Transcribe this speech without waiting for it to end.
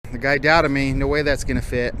The guy doubted me. No way that's gonna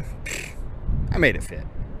fit. I made it fit.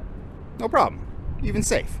 No problem. Even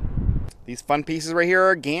safe. These fun pieces right here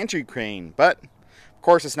are a gantry crane, but of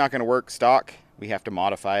course it's not gonna work stock. We have to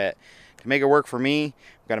modify it. To make it work for me,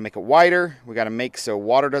 we've got to make it wider. We got to make so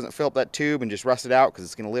water doesn't fill up that tube and just rust it out because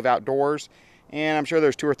it's going to live outdoors. And I'm sure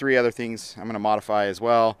there's 2 or 3 other things I'm going to modify as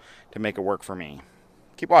well to make it work for me.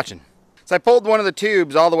 Keep watching. So I pulled one of the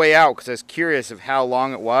tubes all the way out because I was curious of how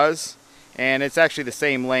long it was. And it's actually the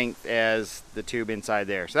same length as the tube inside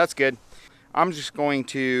there. So that's good. I'm just going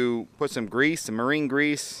to put some grease, some marine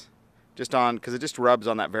grease, just on, because it just rubs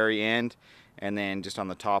on that very end. And then just on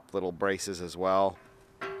the top little braces as well.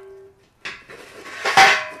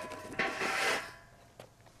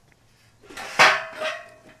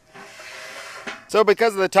 So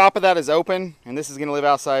because the top of that is open, and this is going to live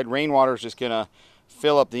outside, rainwater is just going to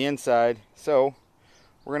fill up the inside. So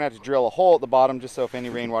we're going to have to drill a hole at the bottom just so if any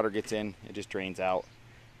rainwater gets in, it just drains out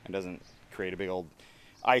and doesn't create a big old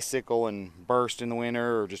icicle and burst in the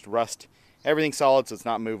winter or just rust. Everything's solid so it's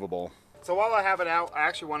not movable. So while I have it out, I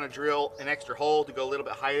actually want to drill an extra hole to go a little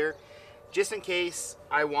bit higher just in case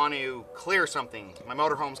I want to clear something. My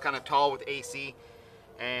motorhome's kind of tall with AC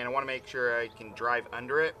and I want to make sure I can drive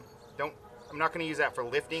under it. I'm not going to use that for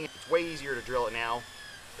lifting. It's way easier to drill it now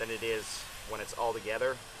than it is when it's all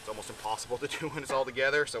together. It's almost impossible to do when it's all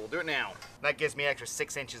together, so we'll do it now. That gives me extra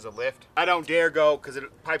 6 inches of lift. I don't dare go, because the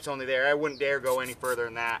pipe's only there, I wouldn't dare go any further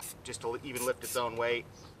than that, just to even lift its own weight.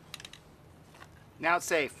 Now it's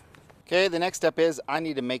safe. Okay, the next step is I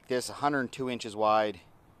need to make this 102 inches wide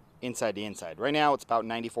inside to inside. Right now it's about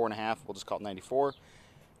 94.5, we'll just call it 94.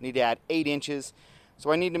 Need to add 8 inches,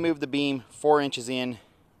 so I need to move the beam 4 inches in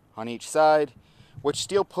on each side, which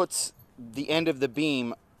still puts the end of the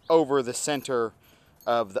beam over the center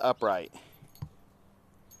of the upright.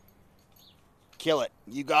 Kill it.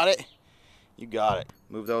 You got it? You got it.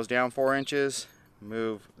 Move those down 4 inches,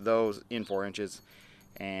 move those in 4 inches,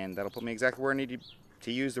 and that'll put me exactly where I need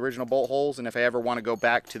to use the original bolt holes, and if I ever want to go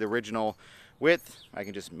back to the original width, I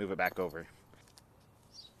can just move it back over.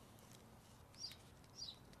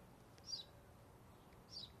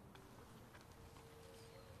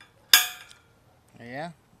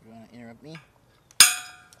 Yeah, you want to interrupt me?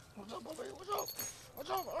 What's up, buddy? What's up? What's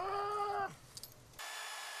up? Ah!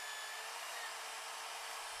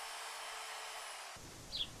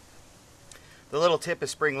 The little tip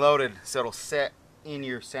is spring loaded, so it'll set in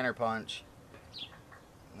your center punch.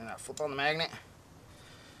 And then I flip on the magnet.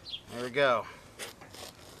 There we go.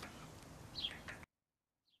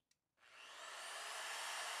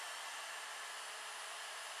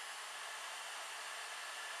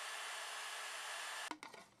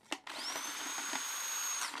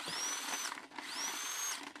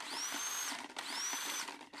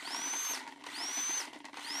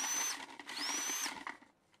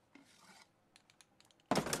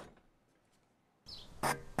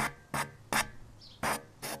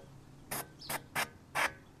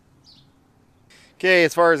 Okay,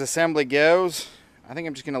 as far as assembly goes, I think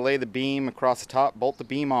I'm just going to lay the beam across the top, bolt the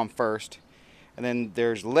beam on first, and then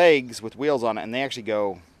there's legs with wheels on it, and they actually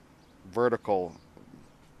go vertical,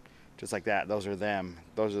 just like that. Those are them.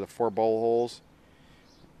 Those are the 4 bolt holes.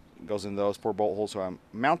 It goes into those 4 bolt holes. So I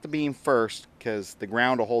mount the beam first because the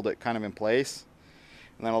ground will hold it kind of in place,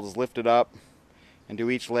 and then I'll just lift it up and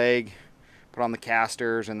do each leg, put on the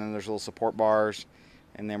casters, and then there's little support bars,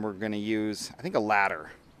 and then we're going to use, I think, a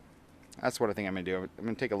ladder. That's what I think I'm going to do. I'm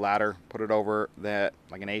going to take a ladder, put it over that,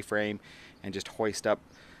 like an A-frame, and just hoist up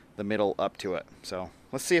the middle up to it. So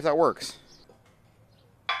let's see if that works.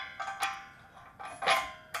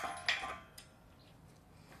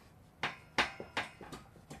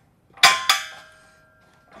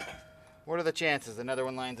 What are the chances another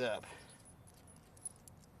one lines up?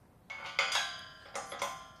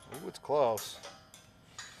 Ooh, it's close.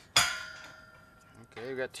 Okay,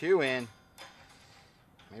 we've got 2 in.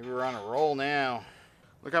 Maybe we're on a roll now.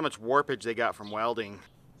 Look how much warpage they got from welding.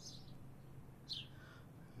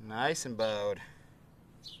 Nice and bowed.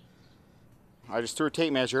 I just threw a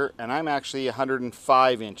tape measure and I'm actually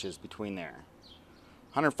 105 inches between there.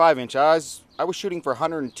 105 inches. I was shooting for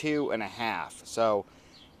 102.5. So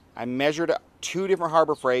I measured 2 different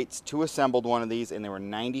Harbor Freights, 2 assembled one of these, and they were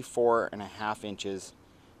 94.5 inches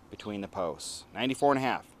between the posts.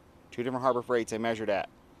 94.5. 2 different Harbor Freights I measured at.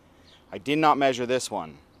 I did not measure this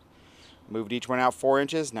one. Moved each one out 4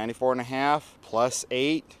 inches, 94.5 plus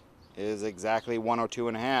 8 is exactly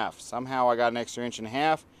 102.5. Somehow I got an extra 1.5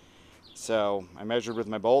 inches. So I measured with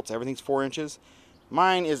my bolts, everything's 4 inches.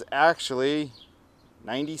 Mine is actually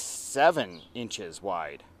 97 inches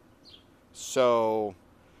wide. So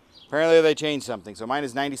apparently they changed something. So mine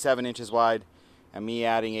is 97 inches wide and me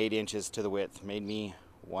adding 8 inches to the width made me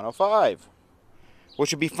 105,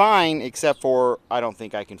 which would be fine, except for I don't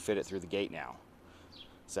think I can fit it through the gate now.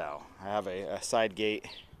 So I have a side gate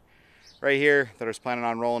right here that I was planning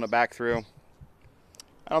on rolling it back through.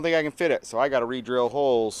 I don't think I can fit it, so I got to re-drill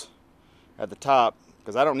holes at the top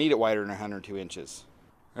because I don't need it wider than 102 inches.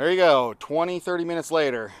 There you go, 20-30 minutes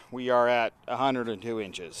later, we are at 102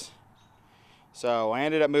 inches. So I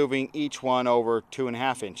ended up moving each one over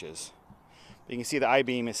 2.5 inches. You can see the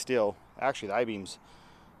I-beam is still, actually the I-beam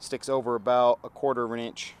sticks over about 1/4 of an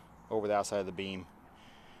inch over the outside of the beam,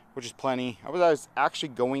 which is plenty. I was actually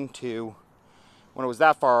going to, when it was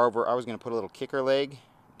that far over, I was going to put a little kicker leg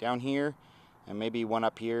down here and maybe one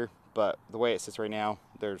up here, but the way it sits right now,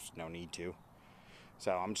 there's no need to.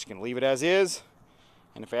 So I'm just going to leave it as is,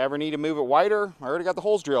 and if I ever need to move it wider, I already got the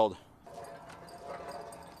holes drilled.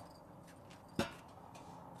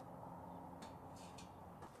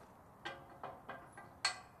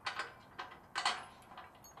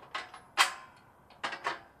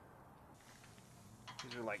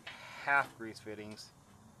 These are like half grease fittings.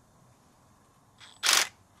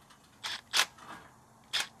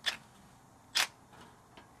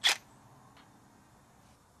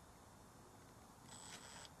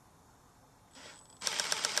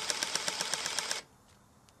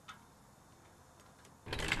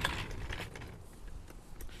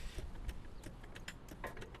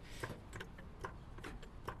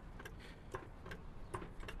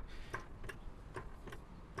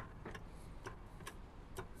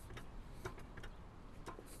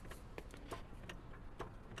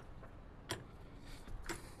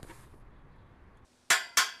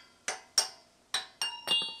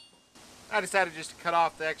 I decided just to cut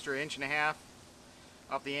off the extra 1.5 inches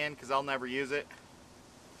off the end because I'll never use it.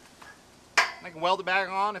 I can weld it back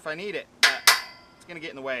on if I need it, but it's going to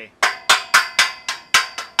get in the way.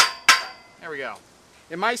 There we go.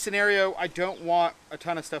 In my scenario, I don't want a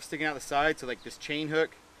ton of stuff sticking out the side, so like this chain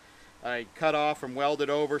hook, I cut off and welded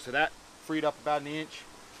over, so that freed up about 1 inch.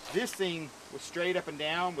 This thing was straight up and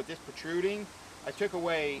down with this protruding. I took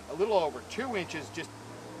away a little over 2 inches just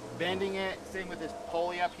bending it. Same with this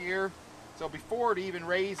pulley up here. So before to even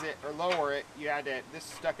raise it or lower it, you had to, this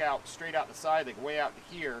stuck out straight out the side, like way out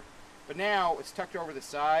to here. But now it's tucked over the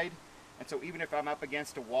side, and so even if I'm up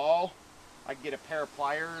against a wall, I can get a pair of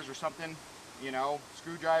pliers or something, you know,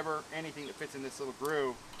 screwdriver, anything that fits in this little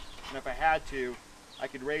groove. And if I had to, I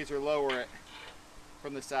could raise or lower it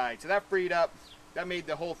from the side. So that freed up, that made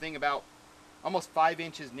the whole thing about almost 5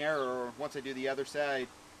 inches narrower once I do the other side,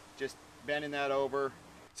 just bending that over.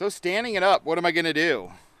 So standing it up, what am I gonna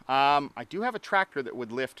do? I do have a tractor that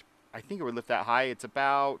would lift, I think it would lift that high. It's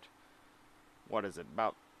about, what is it,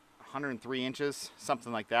 about 103 inches,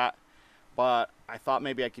 something like that. But I thought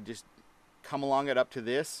maybe I could just come along it up to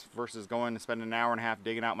this versus going and spend an hour and a half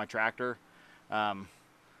digging out my tractor.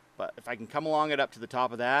 But if I can come along it up to the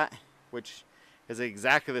top of that, which is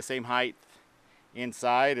exactly the same height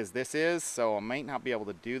inside as this is, so I might not be able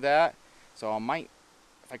to do that. So I might,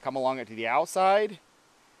 if I come along it to the outside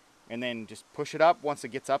and then just push it up once it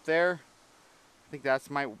gets up there, I think that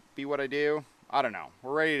might be what I do. I don't know.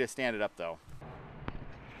 We're ready to stand it up though.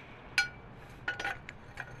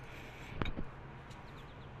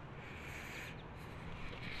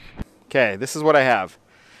 Okay, this is what I have.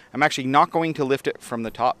 I'm actually not going to lift it from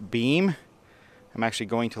the top beam. I'm actually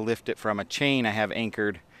going to lift it from a chain I have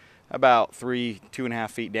anchored about 2.5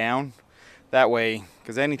 feet down. That way,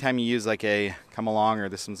 because anytime you use like a come along or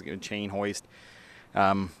this one's a chain hoist,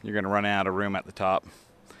 you're going to run out of room at the top.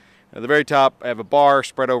 At the very top, I have a bar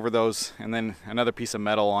spread over those, and then another piece of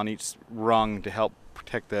metal on each rung to help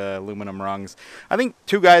protect the aluminum rungs. I think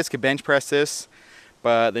 2 guys could bench press this,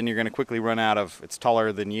 but then you're going to quickly run out of, it's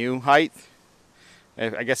taller than you height.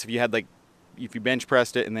 I guess if you had like, if you bench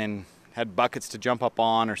pressed it and then had buckets to jump up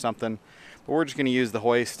on or something, but we're just going to use the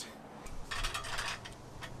hoist.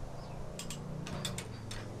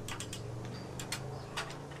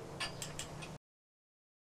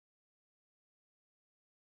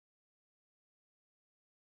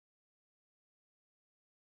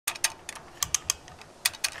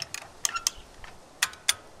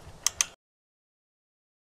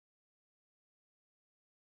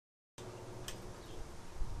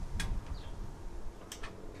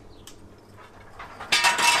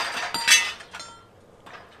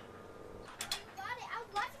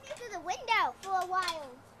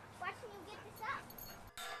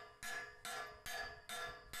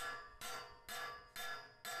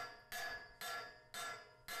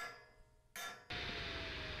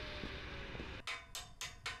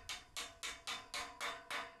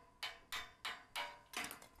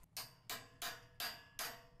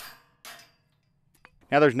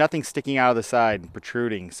 Now there's nothing sticking out of the side and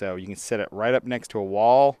protruding, so you can set it right up next to a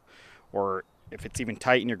wall, or if it's even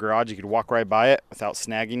tight in your garage, you could walk right by it without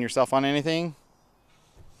snagging yourself on anything.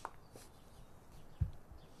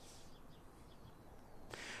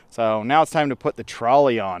 So now it's time to put the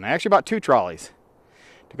trolley on. I actually bought 2 trolleys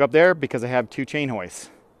to go up there because I have 2 chain hoists.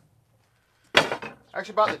 I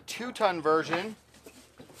actually bought the 2-ton version,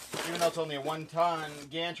 even though it's only a 1-ton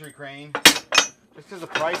gantry crane, just because the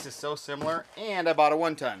price is so similar, and I bought a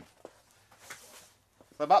 1-ton.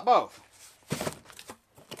 So I bought both.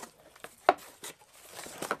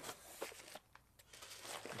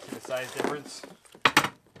 You see the size difference?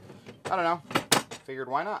 I don't know. Figured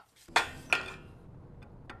why not?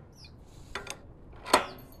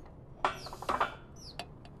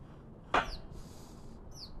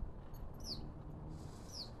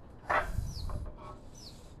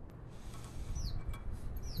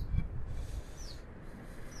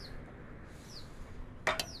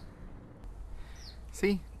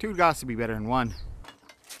 See, 2 got to be better than 1.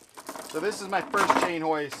 So this is my first chain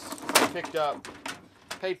hoist I picked up.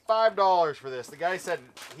 Paid $5 for this. The guy said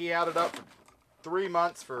he had it up for 3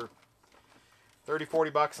 months for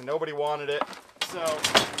 30-40 bucks and nobody wanted it. So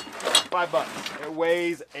 $5. It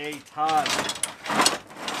weighs a ton.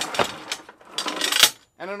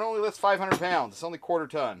 And it only lifts 500 pounds. It's only 1/4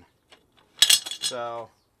 ton. So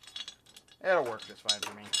it'll work just fine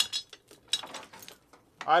for me.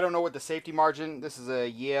 I don't know what the safety margin, this is a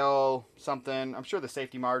Yale something. I'm sure the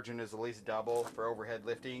safety margin is at least double for overhead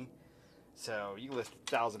lifting. So you can lift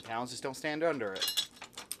 1,000 pounds, just don't stand under it.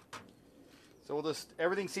 So we'll just,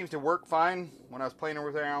 everything seems to work fine when I was playing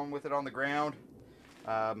around with it on the ground.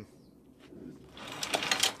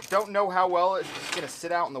 Don't know how well it's just going to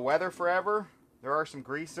sit out in the weather forever. There are some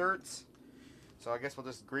grease zerts. So I guess we'll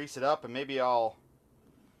just grease it up and maybe I'll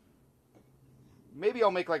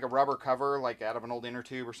make like a rubber cover, like out of an old inner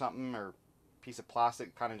tube or something, or a piece of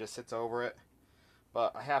plastic kind of just sits over it.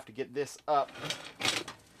 But I have to get this up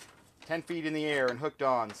 10 feet in the air and hooked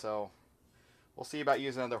on, so we'll see about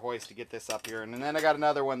using another hoist to get this up here. And then I got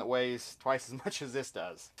another one that weighs twice as much as this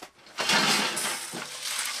does.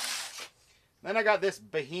 Then I got this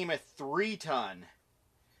behemoth 3-ton,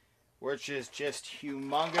 which is just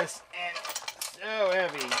humongous and so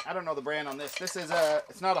heavy. I don't know the brand on this. This is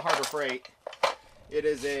it's not a Harbor Freight. It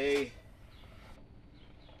is a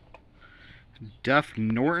Duff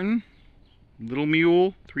Norton Little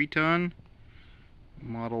Mule 3-ton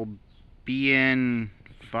model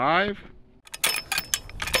BN5.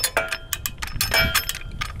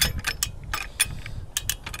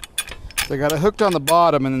 So I got it hooked on the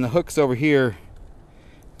bottom and then the hook's over here.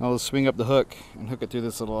 I'll just swing up the hook and hook it through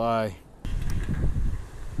this little eye.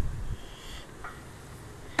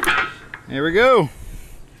 There we go.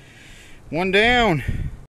 One down.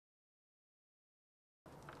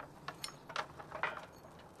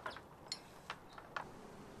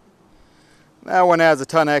 That one has a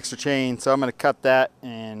ton of extra chain, so I'm going to cut that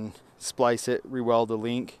and splice it, re-weld the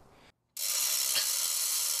link.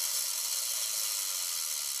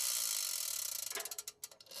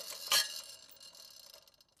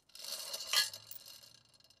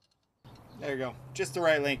 There you go, just the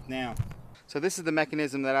right length now. So this is the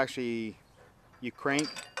mechanism that actually you crank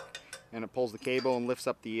and it pulls the cable and lifts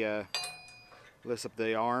up the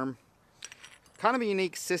arm. Kind of a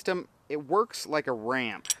unique system. It works like a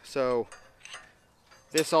ramp. So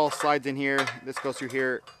this all slides in here, this goes through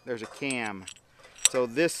here, there's a cam. So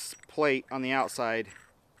this plate on the outside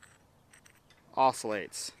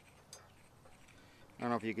oscillates. I don't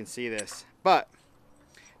know if you can see this, but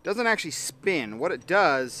it doesn't actually spin. What it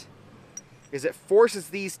does is it forces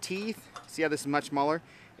these teeth, see how this is much smaller?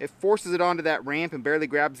 It forces it onto that ramp and barely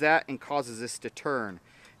grabs that and causes this to turn.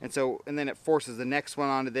 And then it forces the next one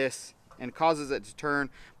onto this and causes it to turn,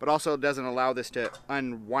 but also doesn't allow this to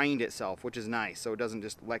unwind itself, which is nice, so it doesn't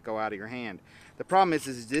just let go out of your hand. The problem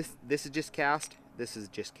is this is just cast, this is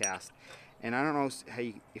just cast. And I don't know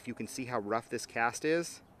if you can see how rough this cast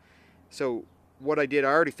is. So what I did, I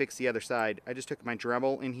already fixed the other side. I just took my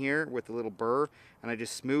Dremel in here with a little burr and I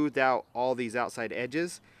just smoothed out all these outside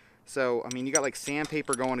edges. So, I mean, you got like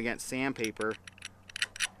sandpaper going against sandpaper.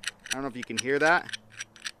 I don't know if you can hear that.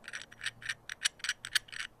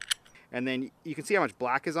 And then you can see how much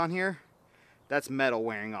black is on here. That's metal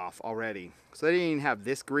wearing off already. So they didn't even have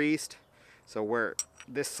this greased. So where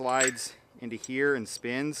this slides into here and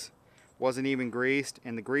spins wasn't even greased.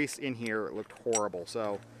 And the grease in here looked horrible.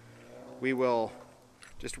 So we will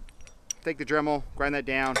just take the Dremel, grind that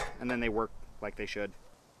down, and then they work like they should.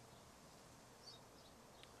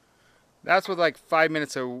 That's with like 5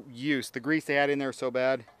 minutes of use. The grease they had in there was so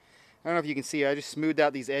bad. I don't know if you can see, I just smoothed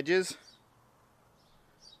out these edges.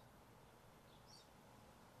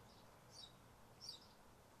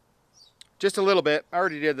 Just a little bit. I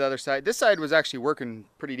already did the other side. This side was actually working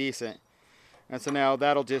pretty decent. And so now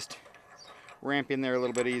that'll just ramp in there a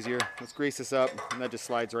little bit easier. Let's grease this up, and that just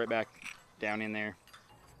slides right back down in there.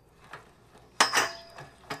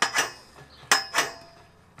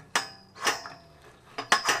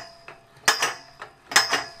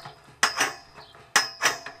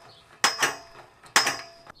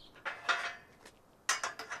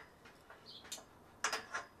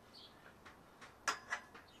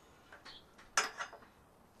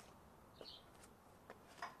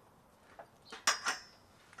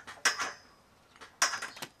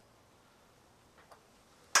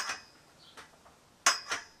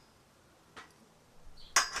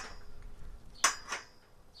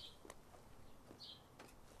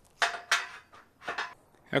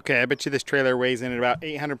 Okay, I bet you this trailer weighs in at about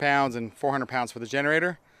 800 pounds and 400 pounds for the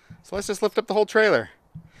generator. So let's just lift up the whole trailer.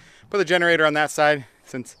 Put the generator on that side,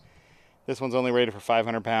 since this one's only rated for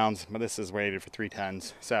 500 pounds, but this is rated for 3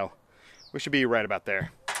 tons. So we should be right about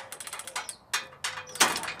there.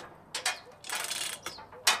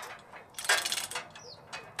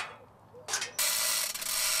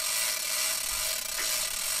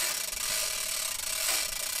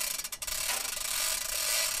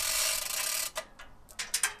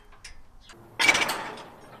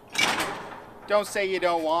 Don't say you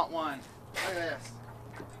don't want one. Look at this.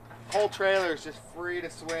 Whole trailer is just free to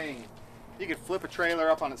swing. You could flip a trailer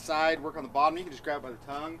up on its side, work on the bottom. You can just grab it by the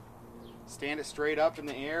tongue, stand it straight up in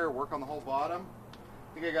the air, work on the whole bottom.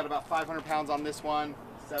 I think I got about 500 pounds on this one,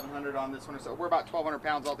 700 on this one or so. We're about 1,200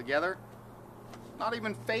 pounds altogether. Not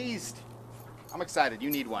even phased. I'm excited.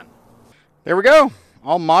 You need one. There we go.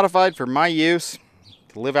 All modified for my use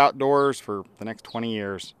to live outdoors for the next 20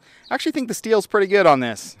 years. I actually think the steel's pretty good on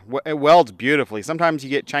this. It welds beautifully. Sometimes you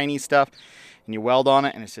get Chinese stuff and you weld on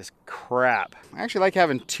it and it's just crap. I actually like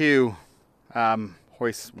having 2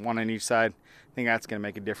 hoists, one on each side. I think that's going to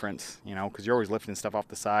make a difference, you know, because you're always lifting stuff off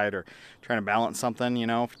the side or trying to balance something, you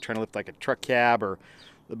know, if you're trying to lift like a truck cab or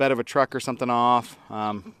the bed of a truck or something off.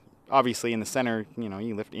 Obviously in the center, you know, you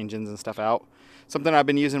can lift engines and stuff out. Something I've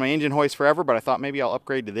been using my engine hoist forever, but I thought maybe I'll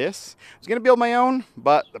upgrade to this. I was going to build my own,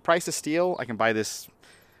 but the price of steel, I can buy this.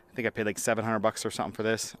 I think I paid like 700 bucks or something for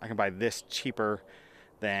this. I can buy this cheaper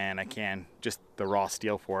than I can just the raw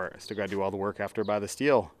steel for it. I still got to do all the work after I buy the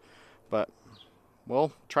steel. But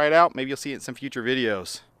we'll try it out. Maybe you'll see it in some future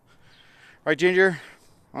videos. All right, Ginger,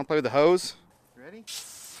 I want to play with the hose. Ready?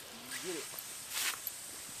 Get it.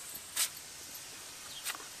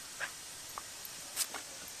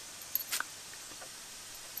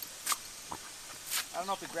 I don't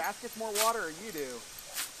know if the grass gets more water or you do.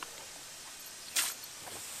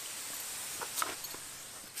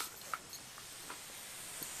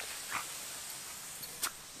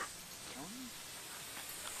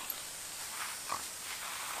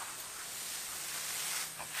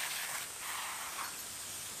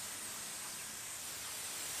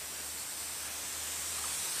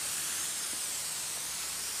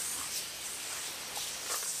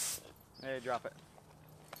 Hey, drop it.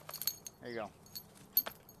 There you go.